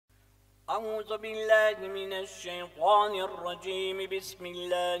أعوذ بالله من الشيطان الرجيم. بسم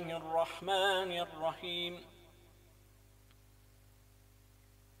الله الرحمن الرحيم.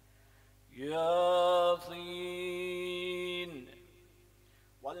 ياسين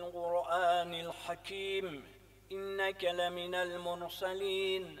والقرآن الحكيم إنك لمن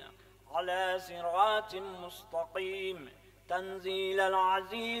المرسلين على صراط مستقيم تنزيل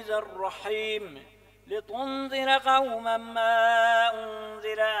العزيز الرحيم لتنذر قوما ما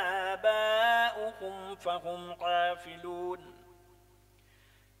أنذر آباؤهم فهم غافلون.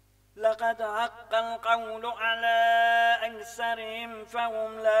 لقد حق القول على أكثرهم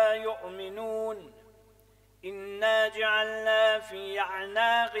فهم لا يؤمنون. إنا جعلنا في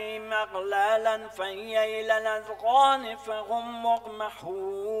أعناقهم أغلالا فهي إلى الأذقان فهم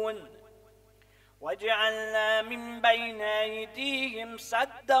مقمحون. وجعلنا من بين أيديهم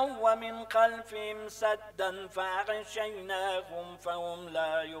سدا ومن خلفهم سدا فأغشيناهم فهم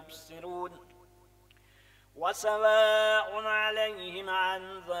لا يبصرون. وسواء عليهم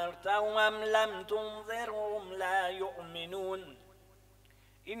أنذرتهم أم لم تنذرهم لا يؤمنون.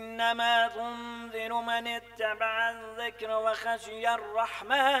 إنما تنذر من اتبع الذكر وخشي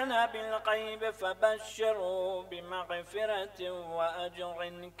الرحمن بالغيب فبشره بمغفرة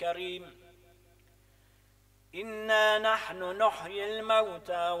وأجر كريم. إنا نحن نحيي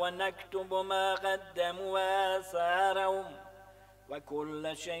الموتى ونكتب ما قدموا وآثارهم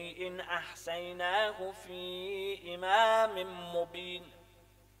وكل شيء أحصيناه في إمام مبين.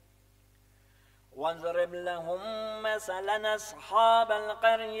 واضرب لهم مثلا أصحاب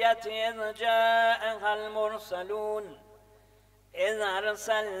القرية إذ جاءها المرسلون إذ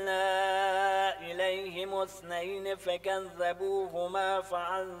أرسلنا إليهم اثنين فكذبوهما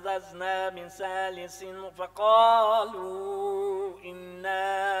فعززنا بثالث فقالوا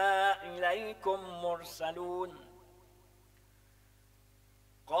إنا إليكم مرسلون.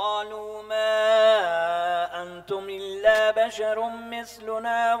 قالوا ما أنتم إلا بشر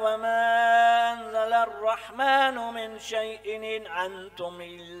مثلنا وما أنزل الرحمن من شيء إن أنتم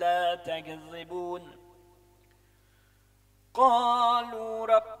إلا تكذبون. قالوا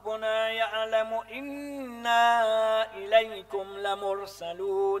ربنا يعلم إنا إليكم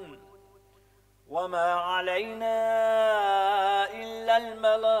لمرسلون وما علينا إلا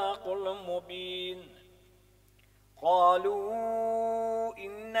البلاغ المبين. قالوا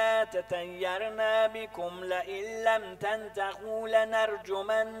إنا تطيرنا بكم لئن لم تنتهوا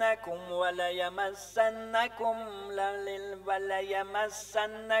لنرجمنكم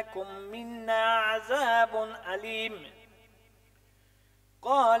وليمسنكم منا عذاب أليم.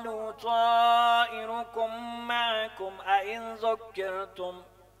 قالوا طائركم معكم أئن ذكرتم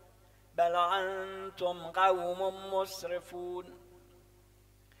بل أنتم قوم مسرفون.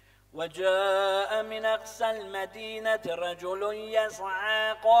 وجاء من أقصى المدينة رجل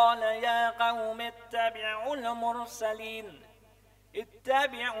يسعى قال يا قوم اتبعوا المرسلين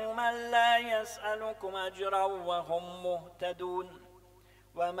اتبعوا من لا يسألكم أجرا وهم مهتدون.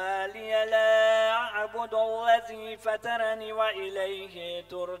 وما لي لا أعبد الذي فطرني وإليه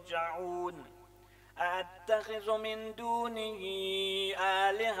ترجعون. أتخذ من دونه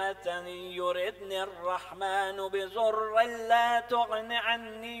آلهة يردني الرحمن بضر لا تغن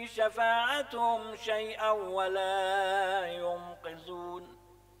عني شفاعتهم شيئا ولا ينقذون.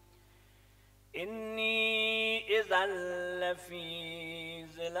 إني إذا لفي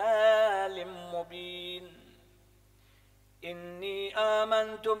ضلال مبين. إني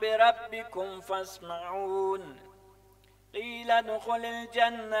آمنت بربكم فاسمعون. قيل ادخل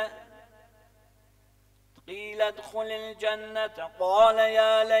الجنة قال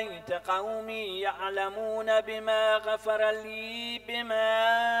يا ليت قومي يعلمون بما غفر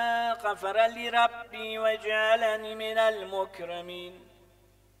لي ربي وجعلني من المكرمين.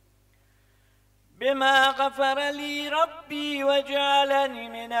 بما غفر لي ربي وجعلني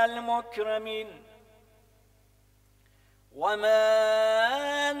من المكرمين.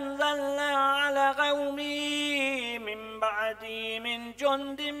 وما أنزلنا على قومي من بعدي من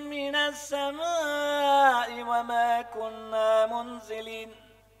جند من السماء وما كنا منزلين.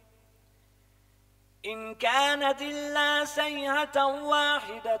 إن كانت إلا صيحة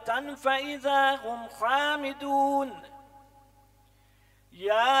واحدة فإذا هم خامدون.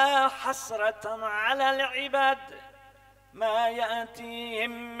 يا حسرة على العباد ما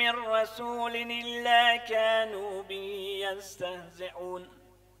يأتيهم من رسول إلا كانوا به يستهزئون.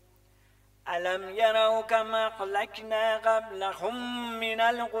 ألم يروا كما أهلكنا قبلهم من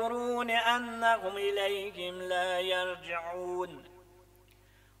القرون أنهم إليهم لا يرجعون.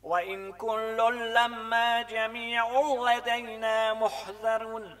 وإن كل لما جميع لدينا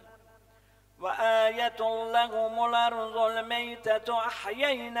محذرون. وآية لهم الأرض الميتة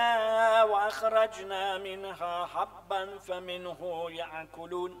أحييناها وأخرجنا منها حبا فمنه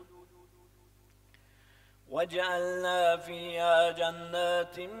يأكلون وجعلنا فيها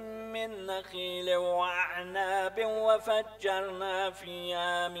جنات من نخيل وأعناب وفجرنا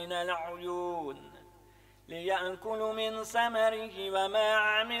فيها من العيون ليأكلوا من ثمره وما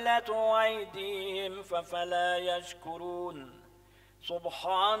عملته أيديهم فلا يشكرون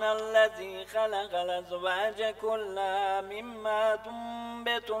سبحان الذي خلق الأزواج كلها مما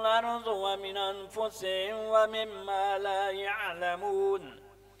تنبت الأرض ومن أنفسهم ومما لا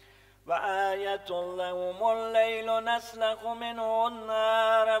يعلمون وآية لهم الليل نسلخ منه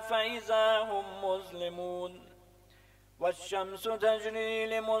النار فإذا هم مظلمون والشمس تجري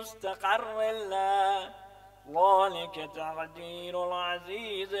لمستقر لها ذلك تقدير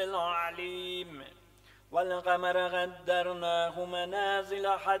العزيز العليم والقمر قدرناه منازل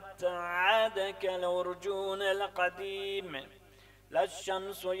حتى عاد كالعرجون القديم لا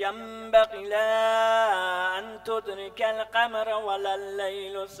الشمس ينبغي لها أن تدرك القمر ولا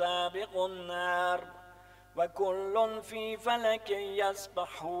الليل سابق النهار وكل في فلك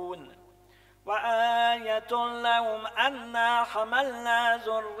يسبحون وآية لهم أنا حملنا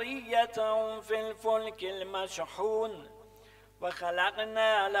ذريتهم في الفلك المشحون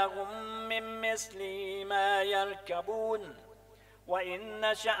وخلقنا لهم من مثله ما يركبون وإن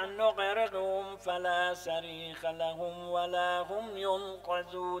نشأ نغرقهم فلا صريخ لهم ولا هم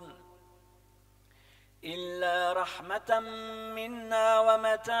ينقذون إلا رحمة منا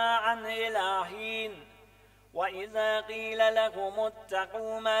ومتاعا إلى حين وإذا قيل لهم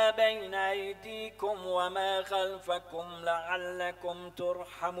اتقوا ما بين أيديكم وما خلفكم لعلكم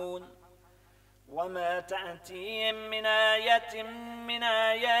ترحمون وما تأتيهم من آية من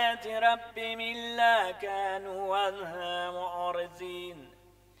آيات ربهم إلا كانوا عنها معرضين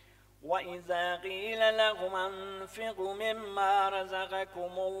وإذا قيل لهم أنفقوا مما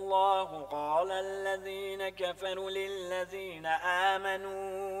رزقكم الله قال الذين كفروا للذين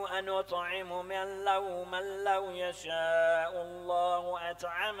آمنوا أنطعم من لو يشاء الله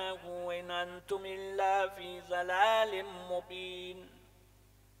أطعمه إن أنتم إلا في ضلال مبين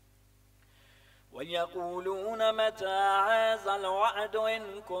ويقولون متى هذا الوعد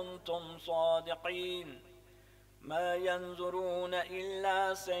إن كنتم صادقين ما ينظرون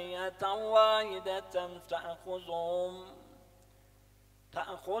إلا سيئة واحدة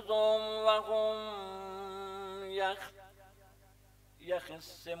تأخذهم وهم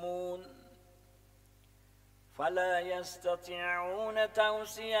يخصمون فلا يستطيعون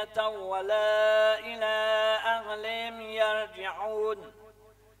توصية ولا إلى أهلهم يرجعون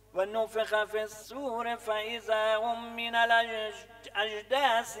ونفخ في السور فإذا هم من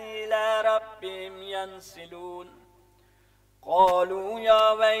الأجداث إلى ربهم ينسلون قالوا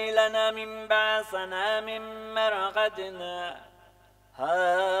يا ويلنا من بعثنا من مرقدنا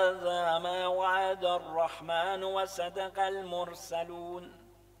هذا ما وعد الرحمن وصدق المرسلون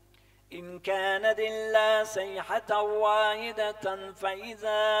إن كانت إلا صيحة واحدة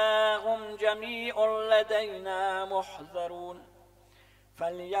فإذا هم جميع لدينا محضرون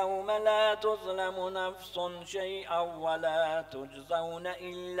فاليوم لا تظلم نفس شيئا ولا تجزون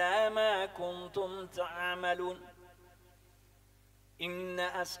إلا ما كنتم تعملون إن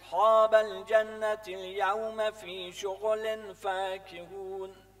أصحاب الجنة اليوم في شغل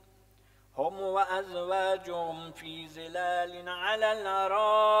فاكهون هم وأزواجهم في ظلال على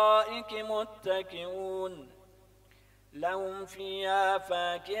الأرائك متكئون لهم فيها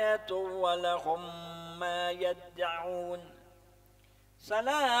فاكهة ولهم ما يدعون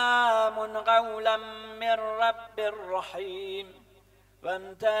سلام قولا من رب رحيم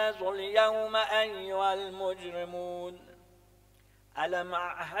وامتازوا اليوم أيها المجرمون ألم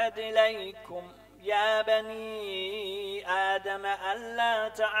أعهد إليكم يا بني آدم ألا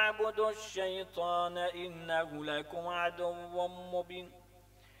تعبدوا الشيطان إنه لكم عدو مبين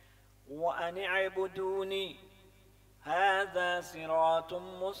وأن اعبدوني هذا صراط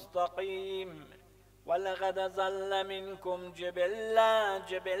مستقيم ولقد ضل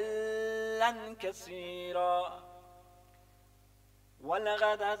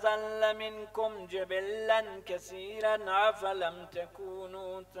منكم جبلا كثيرا أفلم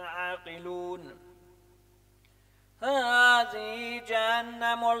تكونوا تعقلون هذه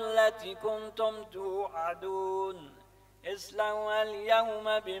جهنم التي كنتم توعدون اصلوها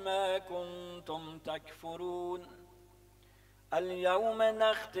اليوم بما كنتم تكفرون اليوم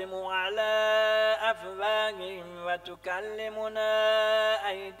نختم على أفواههم وتكلمنا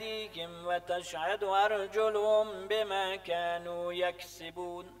أيديهم وتشهد أرجلهم بما كانوا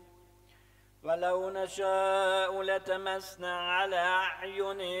يكسبون ولو نشاء لتمسنا على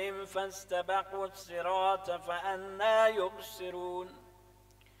أعينهم فاستبقوا الصراط فأنى يبصرون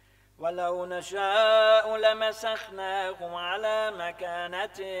ولو نشاء لمسخناهم على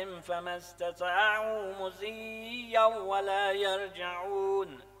مكانتهم فما استطاعوا مضيا ولا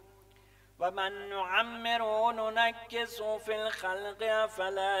يرجعون ومن نعمره ننكسه في الخلق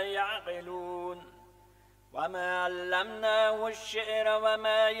فلا يعقلون وما علمناه الشعر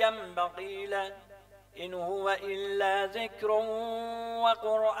وما ينبغي له إن هو إلا ذكر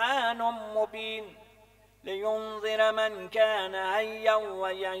وقرآن مبين لينذر من كان حيا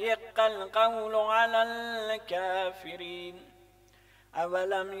ويحق القول على الكافرين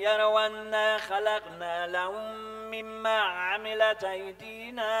أولم يروا أنا خلقنا لهم مما عملت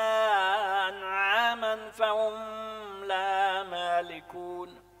أيدينا أنعاما فهم لا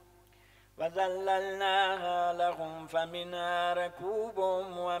مالكون وذللناها لهم فمنها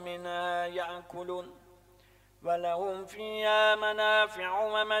ركوبهم ومنها يأكلون ولهم فيها منافع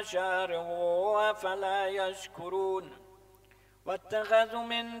ومشارب أفلا يشكرون واتخذوا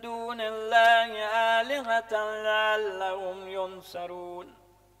من دون الله آلهة لعلهم ينصرون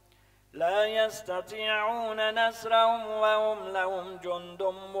لا يستطيعون نصرهم وهم لهم جند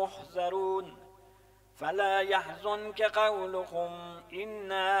محضرون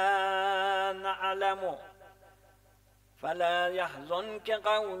فلا يحزنك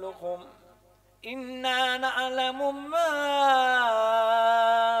قولهم إنا نعلم ما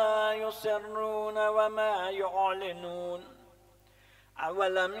يسرون وما يعلنون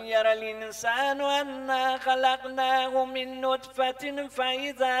أولم ير الإنسان أنا خلقناه من نطفة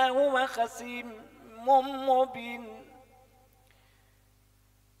فإذا هو خصيم مبين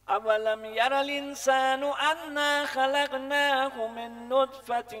أولم ير الإنسان أنا خلقناه من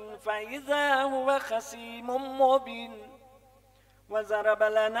نطفة فإذا هو خصيم مبين وضرب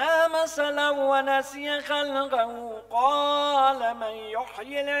لنا مثلا ونسي خلقه قال من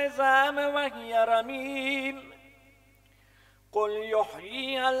يحيي العظام وهي رميم قل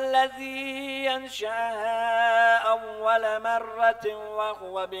يحييها الذي ينشأها أول مرة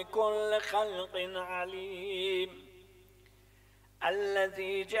وهو بكل خلق عليم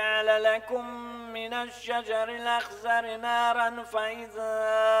الذي جعل لكم من الشجر الأخضر نارا فإذا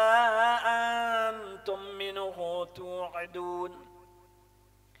أنتم منه توقدون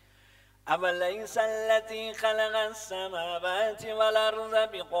أوليس الذي خلق السماوات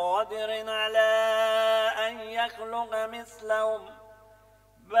والأرض بقادر على أن يخلق مثلهم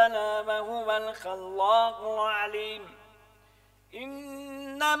بلى وهو الخلاق العليم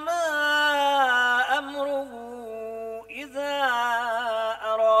إنما أمره إذا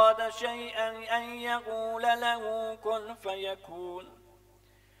أراد شيئا أن يقول له كن فيكون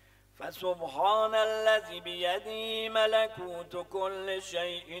فسبحان الذي بيده ملكوت كل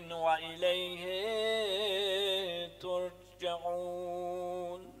شيء وإليه ترجعون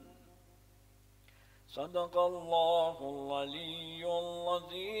صدق الله العلي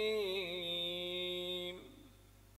العظيم.